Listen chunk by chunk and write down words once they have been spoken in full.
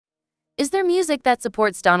Is there music that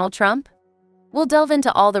supports Donald Trump? We'll delve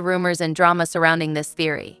into all the rumors and drama surrounding this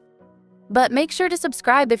theory. But make sure to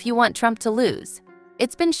subscribe if you want Trump to lose.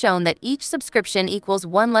 It's been shown that each subscription equals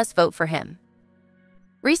one less vote for him.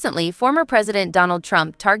 Recently, former President Donald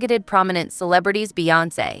Trump targeted prominent celebrities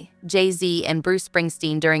Beyoncé, Jay-Z, and Bruce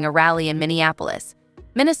Springsteen during a rally in Minneapolis,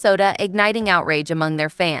 Minnesota, igniting outrage among their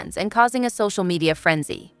fans and causing a social media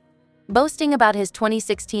frenzy. Boasting about his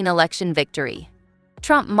 2016 election victory,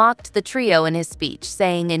 Trump mocked the trio in his speech,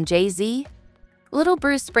 saying in Jay-Z, "Little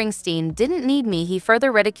Bruce Springsteen didn't need me." He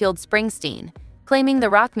further ridiculed Springsteen, claiming the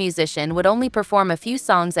rock musician would only perform a few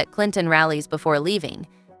songs at Clinton rallies before leaving,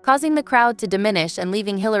 causing the crowd to diminish and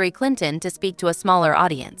leaving Hillary Clinton to speak to a smaller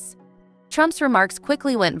audience. Trump's remarks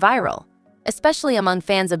quickly went viral, especially among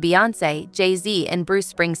fans of Beyoncé, Jay-Z, and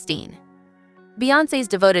Bruce Springsteen. Beyoncé's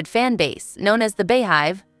devoted fan base, known as the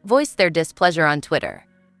Beyhive, voiced their displeasure on Twitter.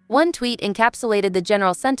 One tweet encapsulated the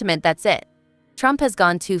general sentiment: "That's it. Trump has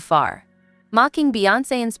gone too far. Mocking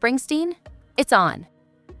Beyoncé and Springsteen? It's on."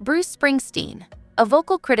 Bruce Springsteen, a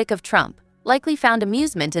vocal critic of Trump, likely found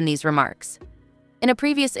amusement in these remarks. In a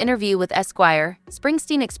previous interview with Esquire,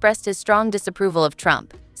 Springsteen expressed his strong disapproval of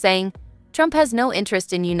Trump, saying, "Trump has no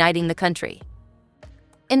interest in uniting the country.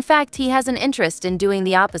 In fact, he has an interest in doing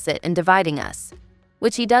the opposite and dividing us,"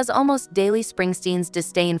 which he does almost daily. Springsteen's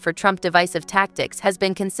disdain for Trump divisive tactics has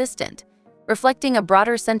been consistent, reflecting a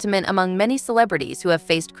broader sentiment among many celebrities who have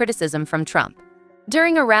faced criticism from Trump.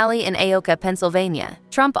 During a rally in Aoka, Pennsylvania,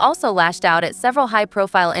 Trump also lashed out at several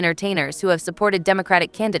high-profile entertainers who have supported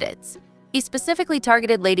Democratic candidates. He specifically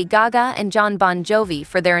targeted Lady Gaga and Jon Bon Jovi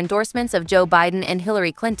for their endorsements of Joe Biden and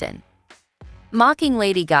Hillary Clinton. Mocking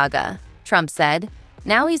Lady Gaga, Trump said,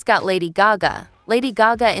 "Now he's got Lady Gaga," Lady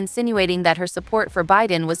Gaga insinuating that her support for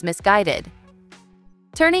Biden was misguided.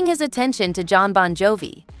 Turning his attention to Jon Bon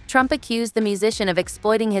Jovi, Trump accused the musician of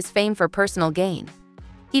exploiting his fame for personal gain.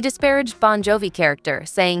 He disparaged Bon Jovi character,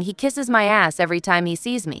 saying, "He kisses my ass every time he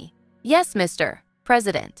sees me. Yes, Mr.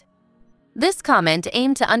 President." This comment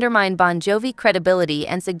aimed to undermine Bon Jovi's credibility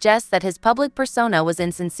and suggests that his public persona was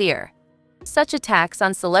insincere. Such attacks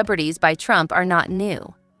on celebrities by Trump are not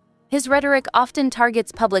new. His rhetoric often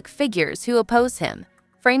targets public figures who oppose him,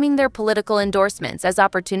 framing their political endorsements as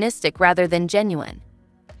opportunistic rather than genuine.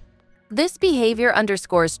 This behavior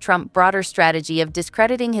underscores Trump's broader strategy of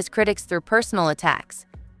discrediting his critics through personal attacks,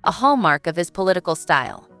 a hallmark of his political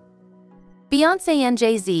style. Beyoncé and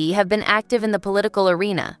Jay-Z have been active in the political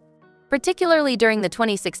arena, particularly during the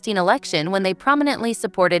 2016 election when they prominently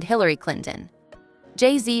supported Hillary Clinton.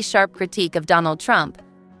 Jay-Z's sharp critique of Donald Trump,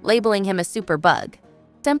 labeling him a superbug,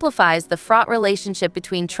 exemplifies the fraught relationship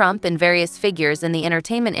between Trump and various figures in the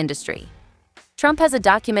entertainment industry. Trump has a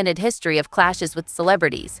documented history of clashes with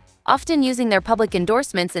celebrities, often using their public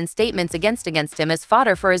endorsements and statements against him as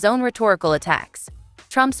fodder for his own rhetorical attacks.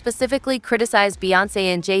 Trump specifically criticized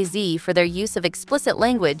Beyoncé and Jay-Z for their use of explicit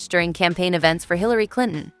language during campaign events for Hillary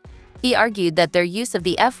Clinton. He argued that their use of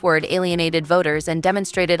the F-word alienated voters and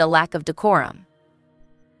demonstrated a lack of decorum.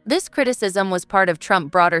 This criticism was part of Trump's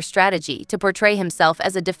broader strategy to portray himself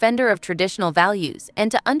as a defender of traditional values and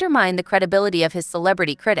to undermine the credibility of his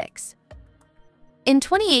celebrity critics. In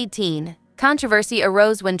 2018, controversy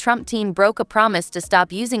arose when Trump team broke a promise to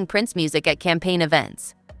stop using Prince music at campaign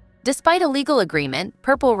events. Despite a legal agreement,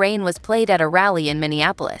 Purple Rain was played at a rally in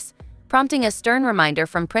Minneapolis, prompting a stern reminder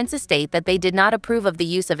from Prince estate that they did not approve of the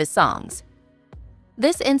use of his songs.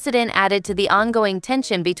 This incident added to the ongoing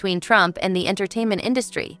tension between Trump and the entertainment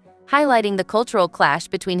industry, highlighting the cultural clash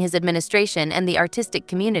between his administration and the artistic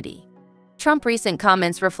community. Trump's recent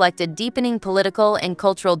comments reflected deepening political and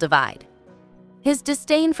cultural divide. His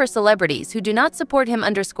disdain for celebrities who do not support him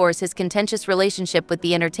underscores his contentious relationship with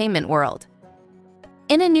the entertainment world.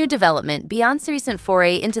 In a new development, Beyoncé's recent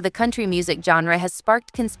foray into the country music genre has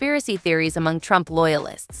sparked conspiracy theories among Trump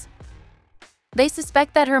loyalists. They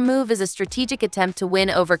suspect that her move is a strategic attempt to win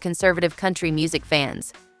over conservative country music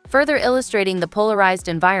fans, further illustrating the polarized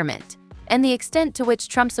environment and the extent to which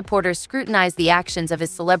Trump supporters scrutinize the actions of his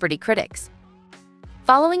celebrity critics.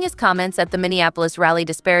 Following his comments at the Minneapolis rally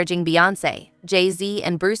disparaging Beyoncé, Jay-Z,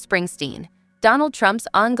 and Bruce Springsteen, Donald Trump's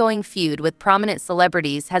ongoing feud with prominent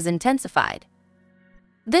celebrities has intensified.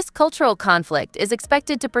 This cultural conflict is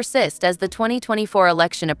expected to persist as the 2024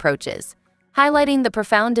 election approaches, highlighting the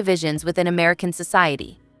profound divisions within American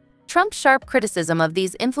society. Trump's sharp criticism of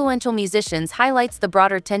these influential musicians highlights the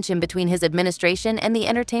broader tension between his administration and the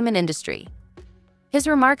entertainment industry. His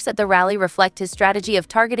remarks at the rally reflect his strategy of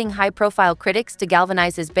targeting high-profile critics to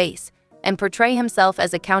galvanize his base and portray himself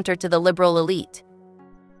as a counter to the liberal elite.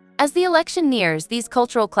 As the election nears, these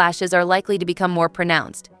cultural clashes are likely to become more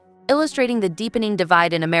pronounced, illustrating the deepening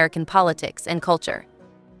divide in American politics and culture.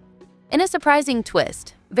 In a surprising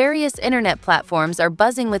twist, various internet platforms are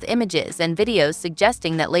buzzing with images and videos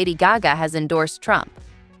suggesting that Lady Gaga has endorsed Trump.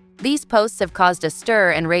 These posts have caused a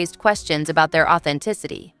stir and raised questions about their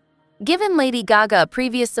authenticity. Given Lady Gaga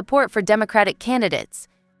previous support for Democratic candidates,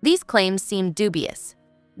 these claims seem dubious.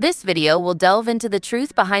 This video will delve into the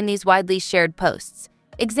truth behind these widely shared posts,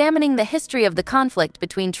 examining the history of the conflict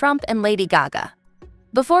between Trump and Lady Gaga.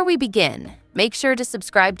 Before we begin, make sure to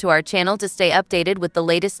subscribe to our channel to stay updated with the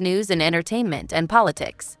latest news in entertainment and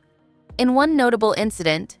politics. In one notable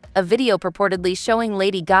incident, a video purportedly showing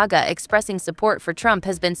Lady Gaga expressing support for Trump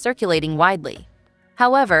has been circulating widely.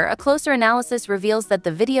 However, a closer analysis reveals that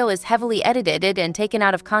the video is heavily edited and taken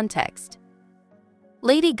out of context.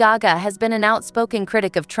 Lady Gaga has been an outspoken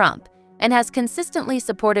critic of Trump and has consistently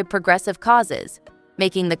supported progressive causes,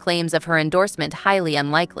 making the claims of her endorsement highly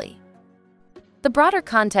unlikely. The broader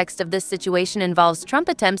context of this situation involves Trump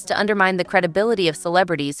attempts to undermine the credibility of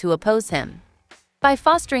celebrities who oppose him. By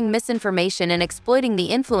fostering misinformation and exploiting the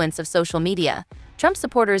influence of social media, Trump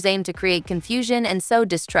supporters aim to create confusion and sow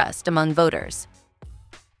distrust among voters.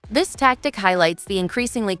 This tactic highlights the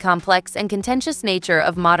increasingly complex and contentious nature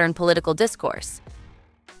of modern political discourse.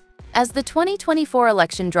 As the 2024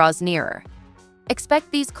 election draws nearer,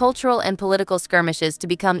 expect these cultural and political skirmishes to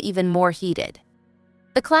become even more heated.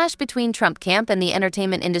 The clash between Trump camp and the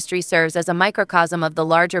entertainment industry serves as a microcosm of the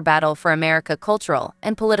larger battle for America's cultural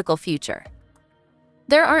and political future.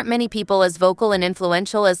 There aren't many people as vocal and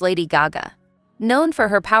influential as Lady Gaga. Known for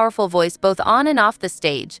her powerful voice both on and off the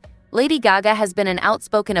stage, Lady Gaga has been an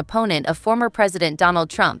outspoken opponent of former President Donald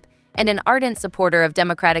Trump and an ardent supporter of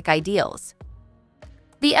democratic ideals.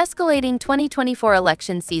 The escalating 2024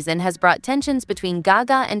 election season has brought tensions between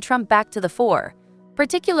Gaga and Trump back to the fore,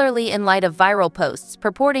 particularly in light of viral posts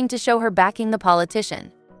purporting to show her backing the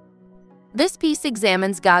politician. This piece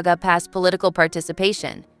examines Gaga's past political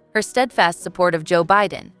participation, her steadfast support of Joe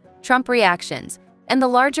Biden, Trump reactions, and the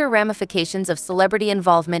larger ramifications of celebrity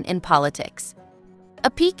involvement in politics. A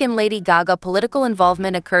peak in Lady Gaga political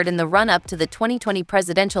involvement occurred in the run-up to the 2020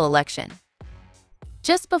 presidential election.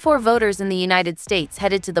 Just before voters in the United States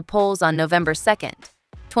headed to the polls on November 2,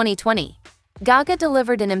 2020, Gaga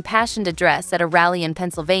delivered an impassioned address at a rally in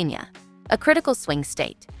Pennsylvania, a critical swing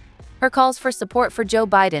state. Her calls for support for Joe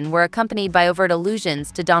Biden were accompanied by overt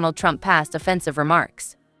allusions to Donald Trump's past offensive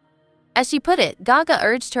remarks. As she put it, Gaga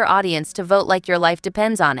urged her audience to vote like your life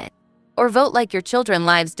depends on it, or vote like your children's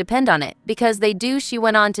lives depend on it, because they do. She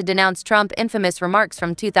went on to denounce Trump's infamous remarks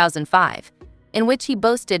from 2005, in which he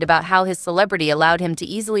boasted about how his celebrity allowed him to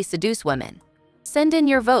easily seduce women. Send in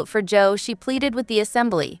your vote for Joe, she pleaded with the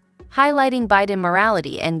assembly, highlighting Biden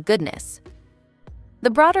morality and goodness. The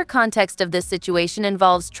broader context of this situation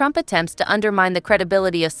involves Trump attempts to undermine the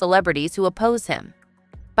credibility of celebrities who oppose him.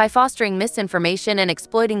 By fostering misinformation and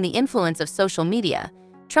exploiting the influence of social media,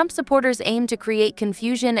 Trump supporters aim to create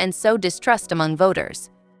confusion and sow distrust among voters.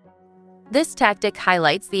 This tactic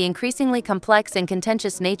highlights the increasingly complex and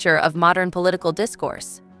contentious nature of modern political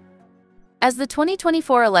discourse. As the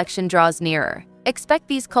 2024 election draws nearer, expect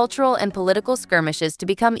these cultural and political skirmishes to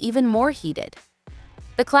become even more heated.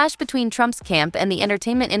 The clash between Trump's camp and the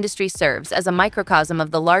entertainment industry serves as a microcosm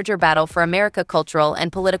of the larger battle for America's cultural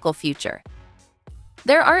and political future.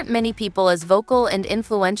 There aren't many people as vocal and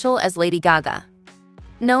influential as Lady Gaga.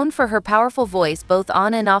 Known for her powerful voice both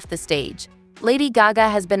on and off the stage, Lady Gaga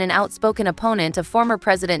has been an outspoken opponent of former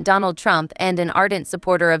President Donald Trump and an ardent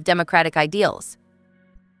supporter of democratic ideals.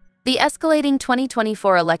 The escalating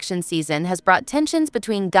 2024 election season has brought tensions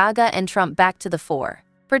between Gaga and Trump back to the fore,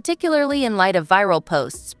 particularly in light of viral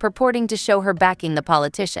posts purporting to show her backing the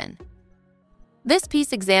politician. This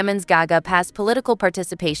piece examines Gaga's past political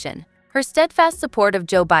participation, her steadfast support of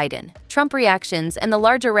Joe Biden, Trump reactions, and the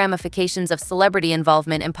larger ramifications of celebrity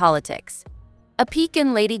involvement in politics. A peak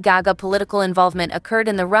in Lady Gaga political involvement occurred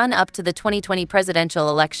in the run-up to the 2020 presidential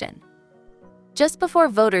election. Just before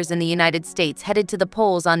voters in the United States headed to the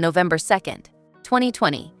polls on November 2,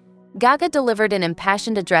 2020, Gaga delivered an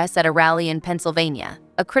impassioned address at a rally in Pennsylvania,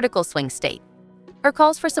 a critical swing state. Her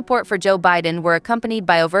calls for support for Joe Biden were accompanied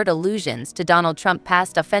by overt allusions to Donald Trump's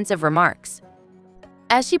past offensive remarks.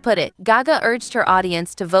 As she put it, Gaga urged her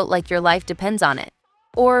audience to vote like your life depends on it,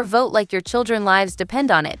 or vote like your children's lives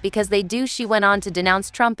depend on it, because they do. She went on to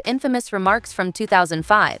denounce Trump's infamous remarks from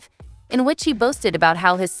 2005, in which he boasted about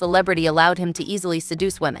how his celebrity allowed him to easily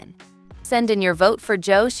seduce women. Send in your vote for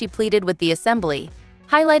Joe, she pleaded with the assembly,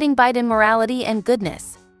 highlighting Biden morality and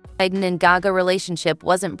goodness. Biden and Gaga relationship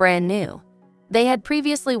wasn't brand new. They had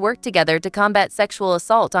previously worked together to combat sexual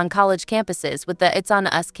assault on college campuses with the It's On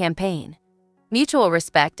Us campaign. Mutual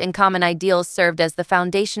respect and common ideals served as the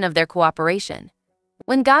foundation of their cooperation.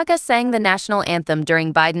 When Gaga sang the national anthem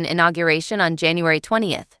during Biden inauguration on January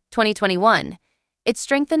 20, 2021, it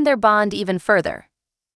strengthened their bond even further.